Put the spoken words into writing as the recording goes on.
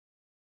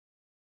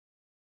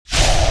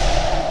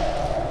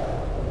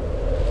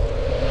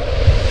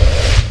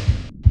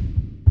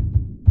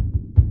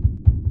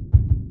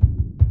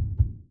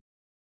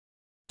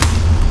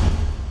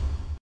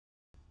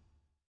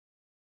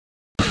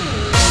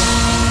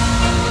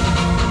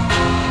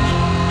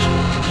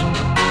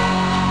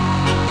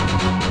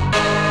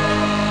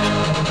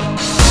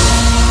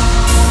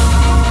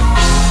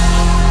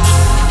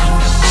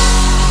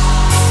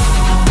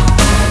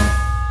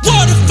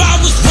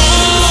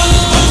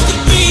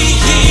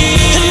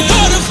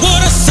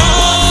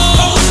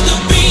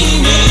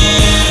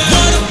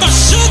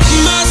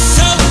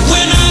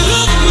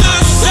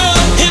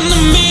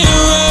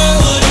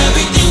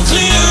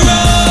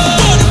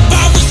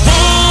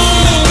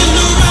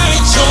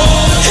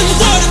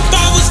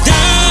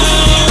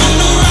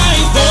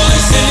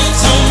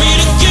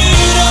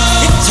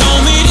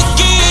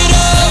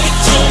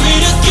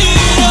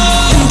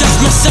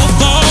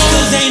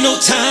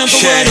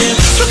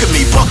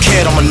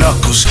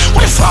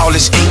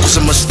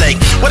mistake?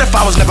 What if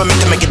I was never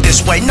meant to make it this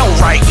way? No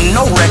writing,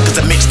 no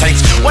records or mixtapes.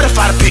 What if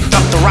I'd have picked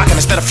up the rock and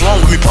instead of flowing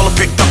with me, Polo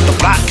picked up the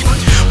block?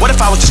 What if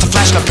I was just a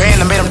flash in the pan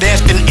that made them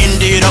dance, then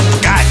ended up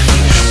forgot?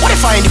 What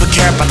if I ain't even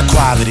care about the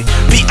quality?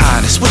 Be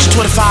honest, would you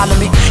Twitter follow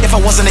me? If I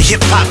wasn't a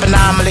hip-hop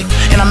anomaly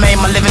and I made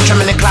my living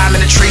trimming and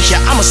climbing the tree,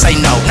 yeah, I'ma say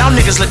no. Now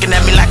niggas looking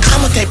at me like,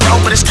 commentate, bro,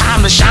 but it's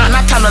time to shine,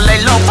 not time to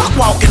lay low. Fuck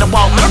walking the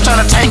walk, man, I'm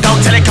trying to tango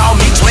till they call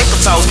me Twinkle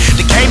Toes.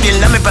 The game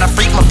didn't love me, but I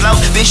freaked my flows.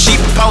 Then she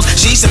proposed,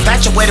 she's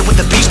infatuated with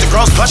the beast that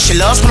grows. Plus she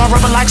loves when I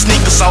rubber like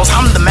sneaker soles.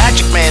 I'm the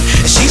magic man,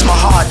 and she's my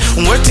heart.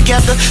 When we're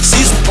together,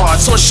 seasons apart,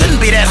 so it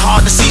shouldn't be that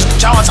hard to seize the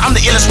charts. I'm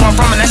the illest one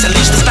from, and that's at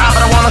least the style, but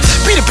I wanna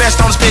be the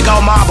best on this big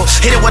old marble.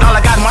 Hit it with all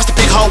I got and watch the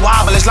big whole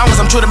wobble. As long as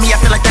I'm true to me, I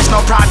feel like that's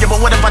no problem. But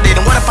what if I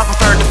didn't? What if I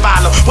preferred to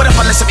follow? What if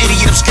I let some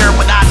idiot obscure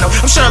what I know?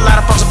 I'm sure a lot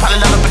of folks will probably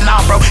love it, but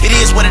nah, bro, it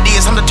is what it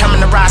is. I'm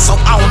determined to rise, so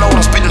I don't know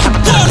what I'm spitting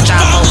hypothetical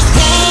jumbo.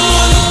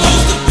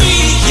 Supposed to be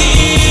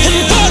here,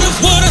 and what if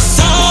what I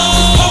saw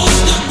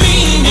supposed to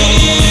be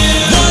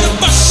near? What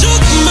if I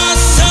shook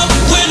myself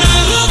when I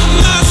looked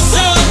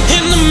myself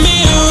in the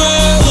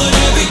mirror? Would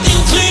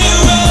everything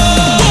clearer?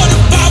 What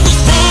if I was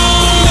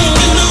wrong,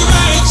 making the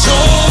right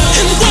choice?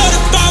 And what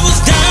if I was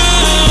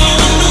down,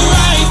 hearing the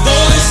right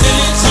voice? And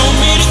it told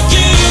me to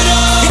get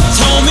up, it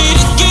told me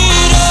to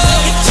get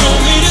up, it told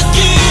me to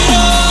get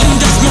up. And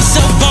dust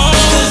myself off,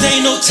 'cause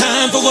ain't no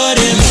time for what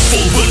if.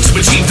 Forward to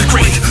achieve the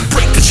great,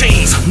 break the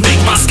chains, make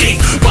my escape,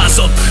 rise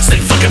up, stay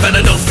fucking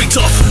better, don't be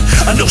tough.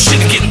 I know shit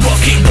is getting rough,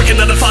 keep working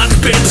 9 to 5 to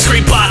bear the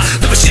scrape by.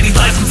 Live a shitty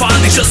life and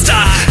finally just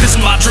die. This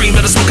is my dream,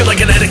 and I'm smoking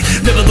like an addict.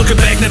 Never looking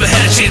back, never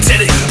had a chance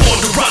at it. Born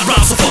to ride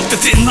rhymes, so fuck the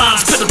thin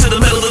lines. Pedal to the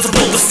metal as I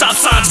pull the stop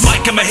signs.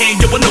 Mic in my hand,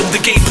 yo, I know the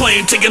game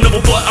plan. Taking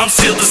over, but I'm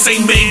still the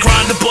same man.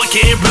 Grind the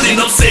bucket, really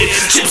upset.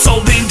 Chips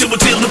all in, do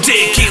it till I'm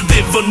dead. Can't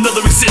live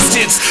another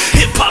existence.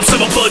 Hip hop's in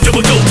my blood, yo,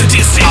 I go the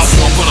distance. I've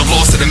won, but I've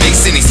lost, and it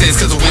makes any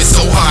sense, 'cause I went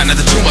so high. Now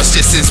there's too much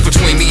distance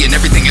between me and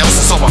everything else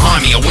that's all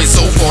behind me. I went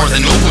so far that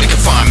nobody can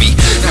find me.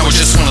 Now I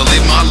just wanna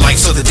live my life,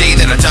 so the day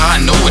that I die, I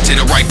know I did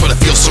it right, but I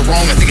feel so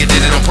wrong. I think I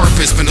did it on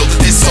purpose, but know that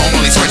this song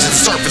only scratches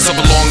the surface of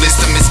a long list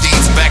of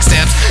misdeeds and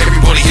backstabs.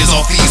 Everybody here's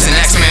all thieves and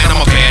acts, man.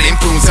 I'm a bad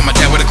influence, and my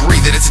dad would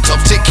agree that it's a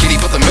tough tick, kitty,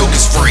 but the milk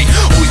is free.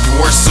 Always be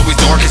worse, it's always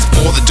darkest.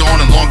 Before the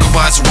dawn and long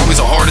goodbyes are always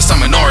the hardest.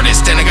 I'm an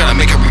artist, and I gotta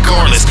make it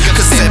regardless,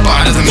 'cause said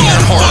bye doesn't mean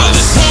I'm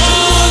heartless.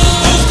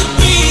 Supposed to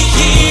be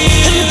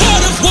here, and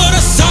what if what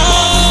I saw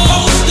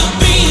supposed to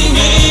be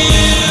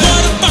near?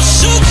 What if I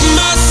shook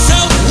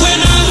myself when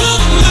I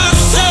looked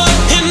myself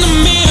in the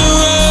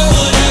mirror?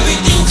 Would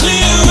everything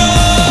clearer?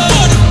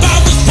 What if I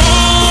was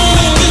wrong,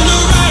 making the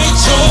right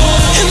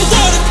choice? And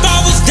what if I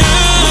was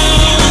down,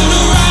 hearing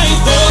the right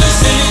voice?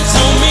 And it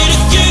told me to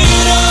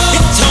get up,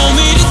 it told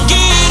me to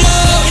get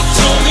up, it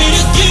told me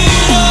to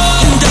get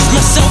up. And dust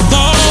myself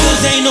off,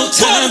 'cause ain't no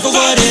time for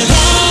what if.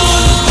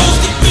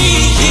 Supposed to be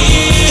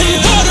here,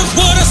 and what if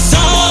what I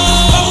saw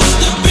supposed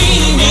to be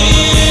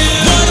near?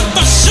 What if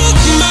I shook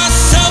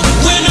myself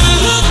when I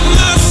looked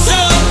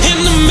myself in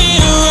the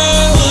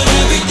mirror? Would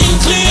everything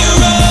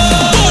clearer?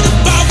 What if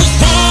I was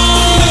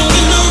wrong,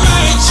 making the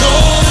right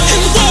choice?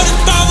 And what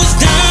if I was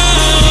down,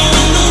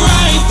 hearing the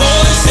right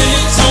voice? And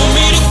it told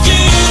me to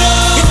get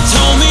up, it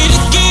told me to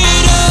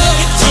get up,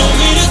 it told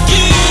me to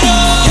get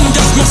up. And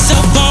dust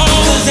myself off,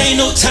 'cause ain't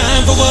no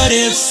time for what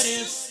ifs.